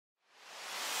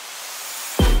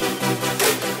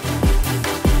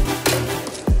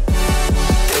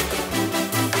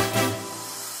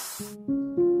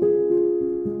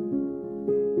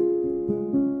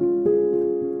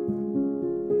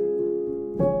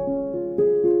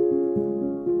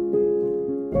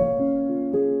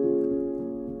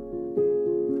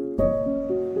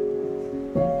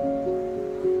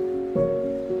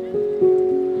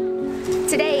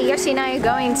we're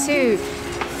going to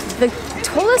the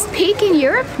tallest peak in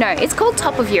Europe? No, it's called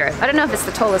Top of Europe. I don't know if it's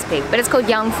the tallest peak, but it's called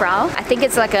Jungfrau. I think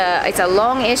it's like it's a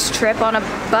long-ish trip on a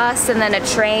bus and then a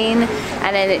train,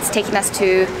 and then it's taking us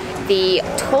to the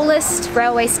tallest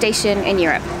railway station in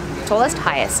Europe. Tallest,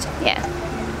 highest, yeah.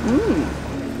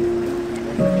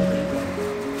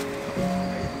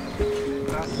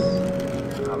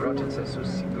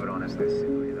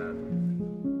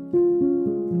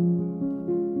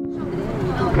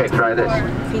 Okay, try this.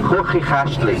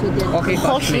 Hochigastli.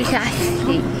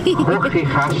 Hochigastli.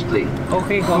 Hochigastli.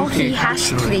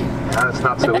 Hochigastli. That's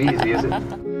not so easy, is it?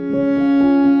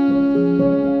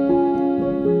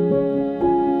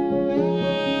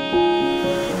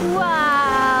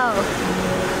 Wow!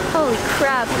 Holy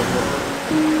crap!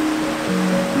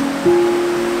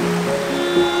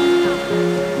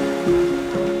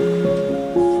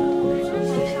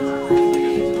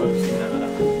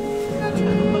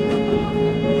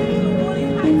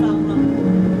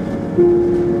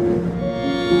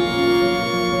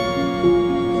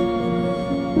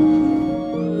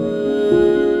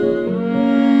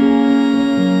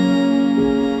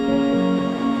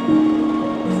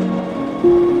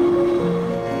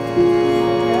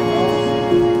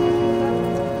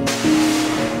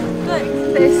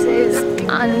 This is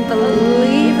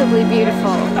unbelievably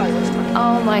beautiful.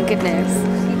 Oh my goodness.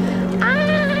 Ah!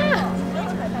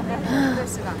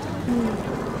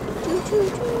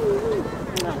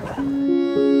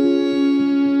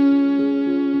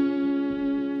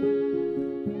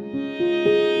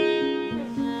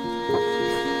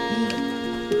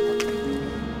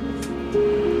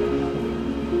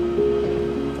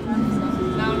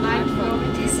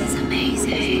 This is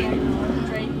amazing.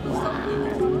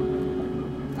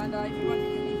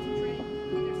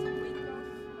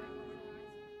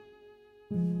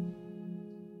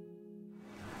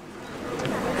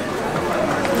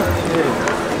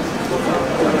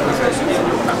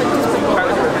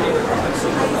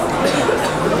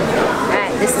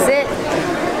 Alright, this is it.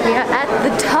 We are at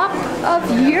the top of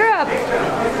Europe.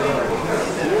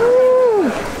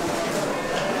 Woo.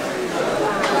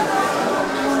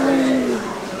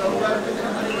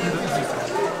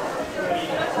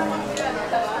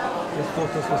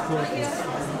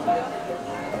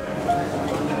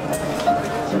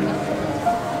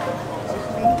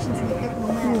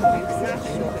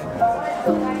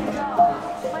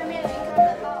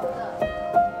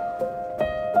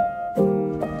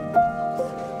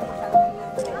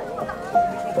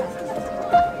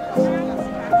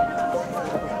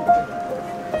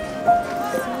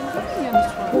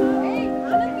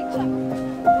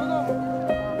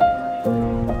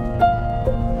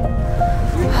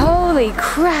 Holy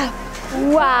crap!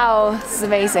 Wow, this is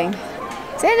amazing. And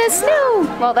it's snow!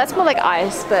 Well, that's more like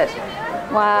ice, but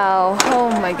wow. Oh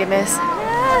my goodness.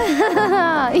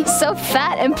 He's so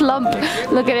fat and plump.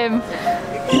 Look at him.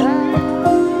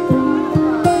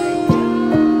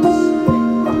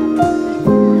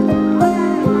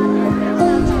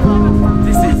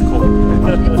 This is cold.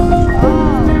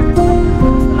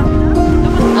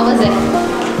 How was it?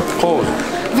 Cold.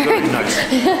 Very nice.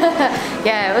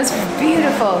 Yeah, it was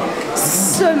beautiful.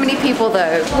 So many people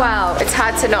though. Wow, it's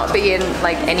hard to not be in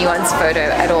like anyone's photo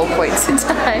at all points in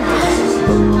time.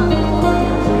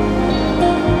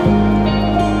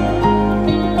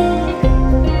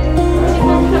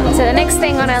 So the next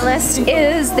thing on our list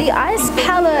is the Ice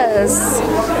Palace,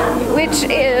 which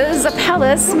is a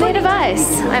palace made of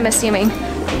ice, I'm assuming.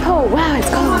 Oh wow, it's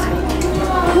cold.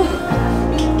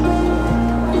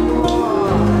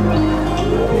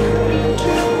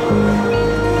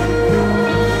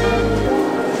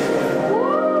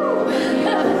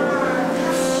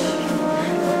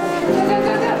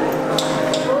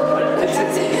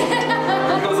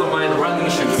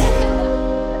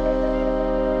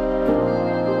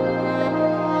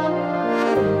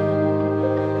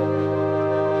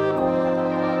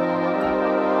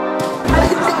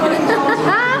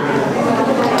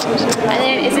 And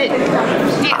then is it?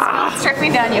 Yeah, it's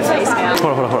dripping down your face now.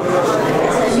 Hold on.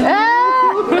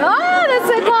 Ah! Oh, that's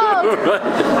so cold.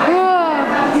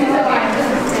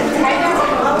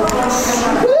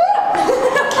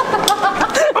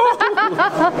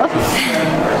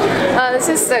 Oh, this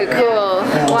is so cool.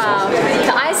 Wow.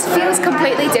 The ice feels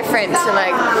completely different to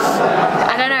like,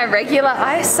 I don't know, regular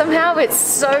ice somehow. It's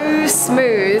so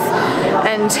smooth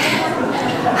and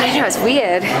I don't know, it's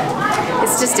weird.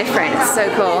 It's just different. It's so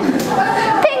cool.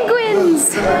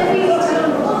 Penguins!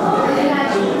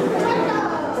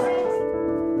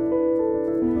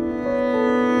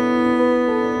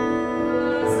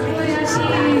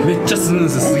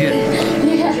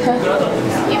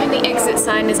 Even the exit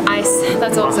sign behind is ice.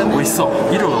 That's awesome. 美味しそう。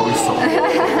色が美味しそう。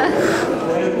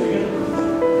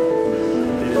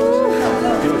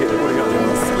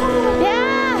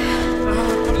Yeah.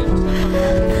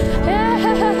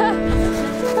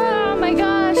 Oh my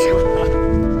gosh.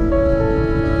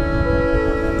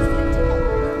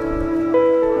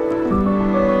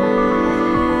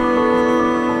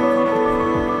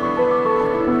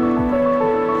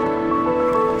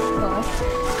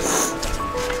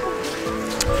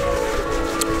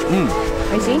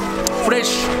 Oishi?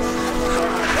 Fresh.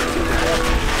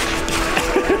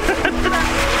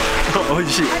 美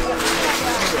味しい。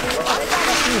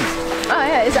 Oh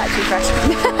yeah, it's actually fresh.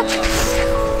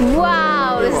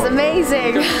 Wow, this is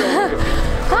amazing.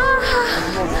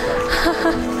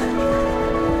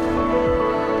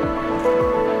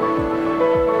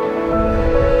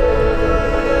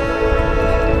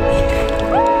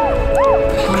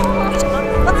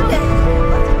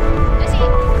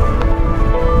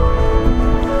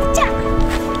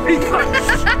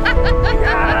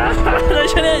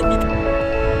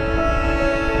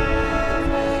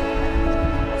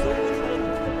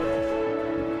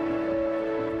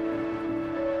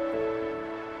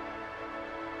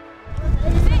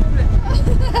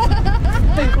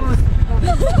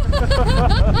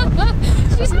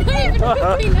 She's not even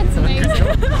moving, that's amazing.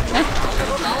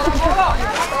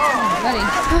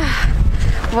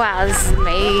 Wow, this is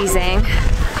amazing.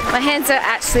 My hands are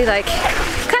actually like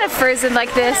kind of frozen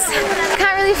like this.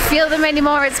 Can't really feel them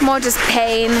anymore, it's more just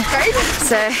pain.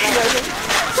 So,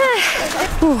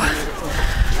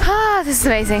 this is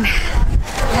amazing.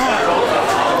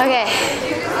 Okay.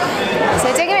 So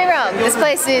don't get me wrong, this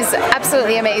place is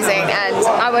absolutely amazing and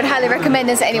I would highly recommend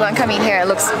this to anyone coming here.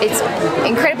 It's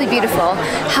incredibly beautiful.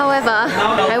 However,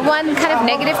 my one kind of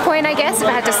negative point, I guess, if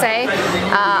I had to say,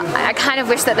 I kind of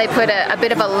wish that they put a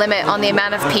bit of a limit on the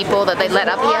amount of people that they let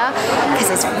up here because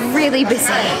it's really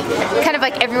busy. Kind of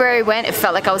like everywhere we went, it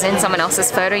felt like I was in someone else's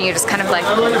photo and you're just kind of like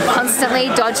constantly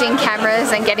dodging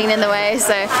cameras and getting in the way,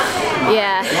 so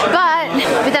yeah. But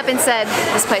with that being said,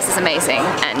 this place is amazing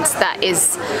and that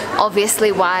is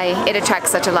obviously why it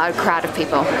attracts such a large crowd of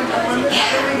people.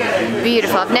 Yeah,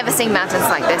 beautiful. I've never seen mountains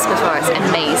like this before. It's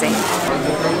amazing.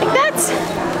 Like that.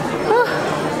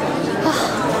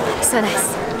 Oh, so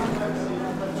nice.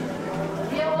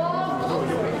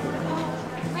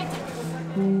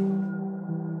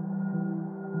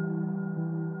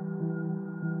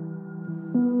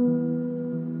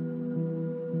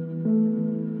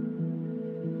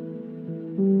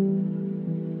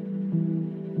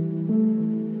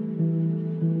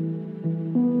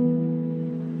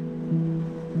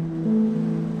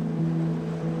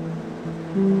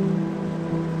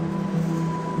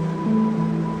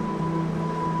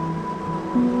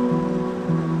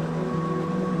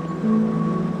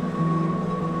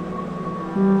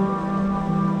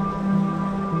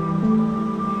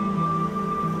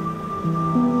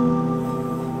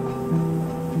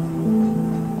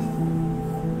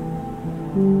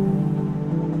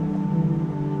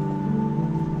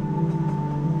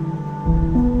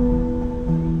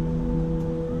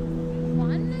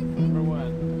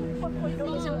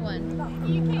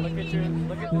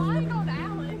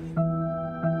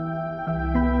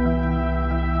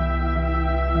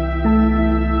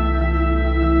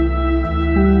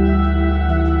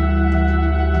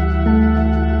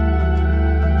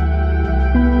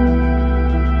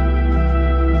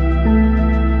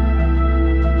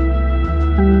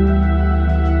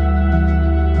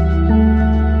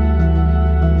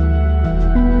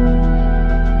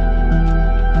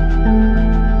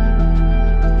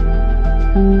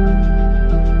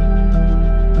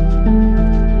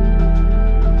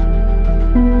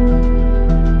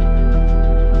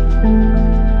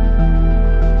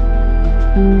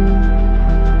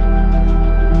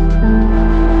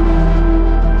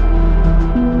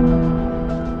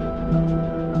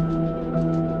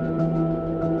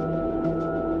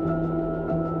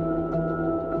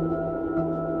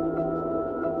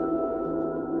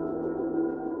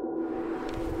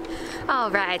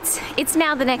 Alright, it's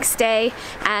now the next day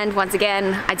and once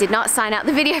again I did not sign out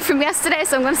the video from yesterday,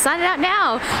 so I'm going to sign it out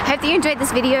now. I hope that you enjoyed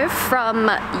this video from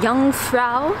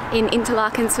Jungfrau in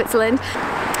Interlaken, Switzerland.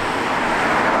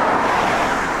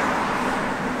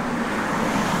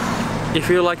 If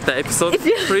you liked the episode,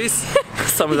 please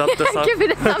sum it up the thumbs up. Give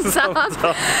it a thumbs up.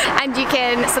 And you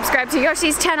can subscribe to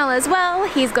Yosshi's channel as well.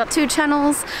 He's got 2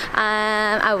 channels.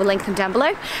 I will link them down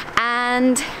below.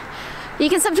 And you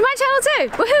can sub to my channel too.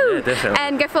 Woohoo! Yeah, definitely.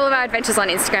 And go follow our adventures on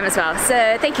Instagram as well.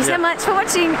 So thank you so much for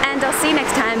watching and I'll see you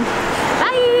next time.